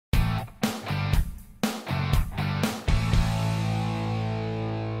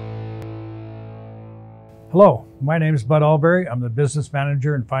Hello, my name is Bud Allbery. I'm the Business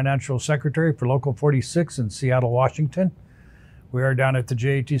Manager and Financial Secretary for Local 46 in Seattle, Washington. We are down at the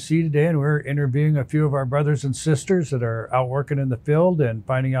JATC today and we're interviewing a few of our brothers and sisters that are out working in the field and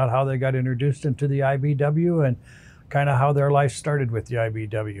finding out how they got introduced into the IBEW and kind of how their life started with the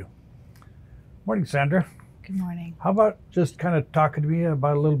IBEW. Morning, Sandra. Good morning. How about just kind of talking to me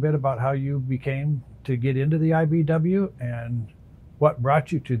about a little bit about how you became to get into the IBEW and what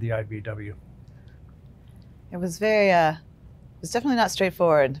brought you to the IBEW? It was it was definitely not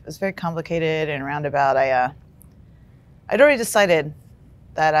straightforward. It was very complicated and roundabout. I'd already decided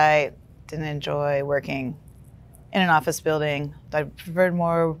that I didn't enjoy working in an office building. I preferred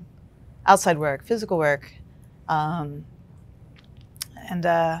more outside work, physical work. I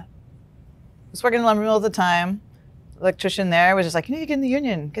was working in the lumber mill at the time. The electrician there was just like, you need to get in the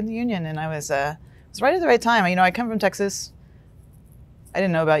union, And I was right at the right time. You know, I come from Texas. I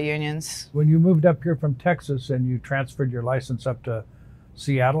didn't know about unions. When you moved up here from Texas and you transferred your license up to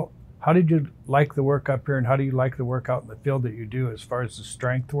Seattle, how did you like the work up here and how do you like the work out in the field that you do as far as the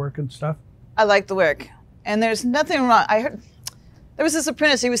strength work and stuff? I like the work. And there's nothing wrong. I heard there was this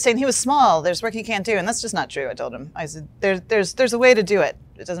apprentice, he was saying he was small, there's work he can't do, and that's just not true, I told him. I said, there's a way to do it.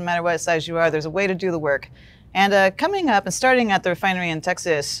 It doesn't matter what size you are, there's a way to do the work. And coming up and starting at the refinery in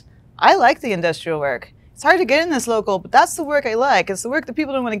Texas, I like the industrial work. It's hard to get in this local, but that's the work I like. It's the work that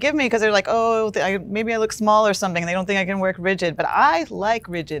people don't want to give me because they're like, oh, maybe I look small or something. They don't think I can work rigid, but I like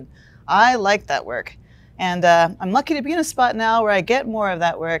rigid. I like that work. And I'm lucky to be in a spot now where I get more of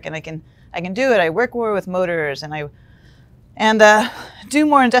that work and I can do it. I work more with motors and do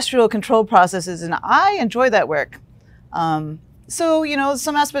more industrial control processes, and I enjoy that work. So, you know,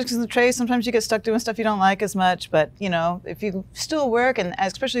 some aspects of the trade, sometimes you get stuck doing stuff you don't like as much, but, you know, if you still work, and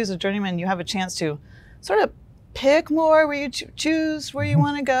especially as a journeyman, you have a chance to sort of pick more where you choose where you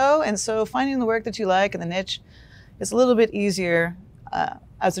want to go. And so finding the work that you like and the niche is a little bit easier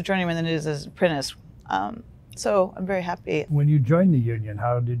as a journeyman than it is as an apprentice. So I'm very happy. When you joined the union,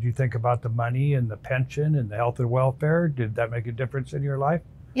 how did you think about the money and the pension and the health and welfare? Did that make a difference in your life?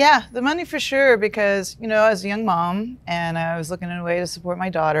 Yeah, the money for sure, because, you know, I was a young mom and I was looking at a way to support my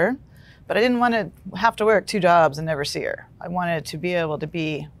daughter, but I didn't want to have to work 2 jobs and never see her. I wanted to be able to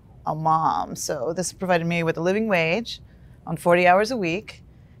be a mom. So this provided me with a living wage on 40 hours a week.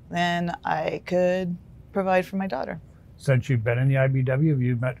 Then I could provide for my daughter. Since you've been in the IBEW, have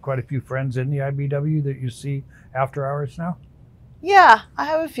you met quite a few friends in the IBEW that you see after hours now? Yeah, I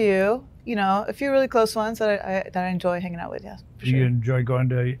have a few. You know, a few really close ones that I enjoy hanging out with. Yeah, for sure. Do you enjoy going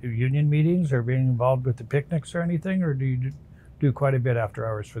to union meetings or being involved with the picnics or anything, or do you do quite a bit after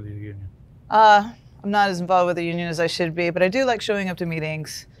hours for the union? I'm not as involved with the union as I should be, but I do like showing up to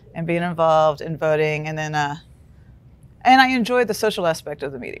meetings and being involved and voting, and then and I enjoy the social aspect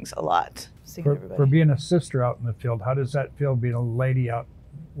of the meetings a lot. Seeing everybody. For being a sister out in the field, how does that feel being a lady out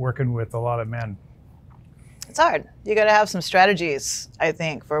working with a lot of men? It's hard. You got to have some strategies, I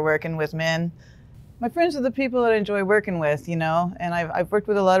think, for working with men. My friends are the people that I enjoy working with, you know, and I've worked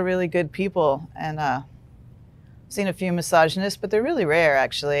with a lot of really good people, and seen a few misogynists, but they're really rare,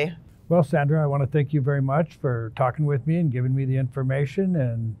 actually. Well, Sandra, I want to thank you very much for talking with me and giving me the information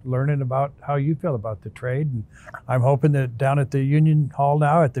and learning about how you feel about the trade. And I'm hoping that down at the Union Hall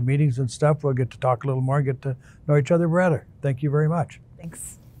now, at the meetings and stuff, we'll get to talk a little more and get to know each other better. Thank you very much.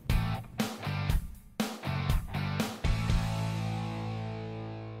 Thanks.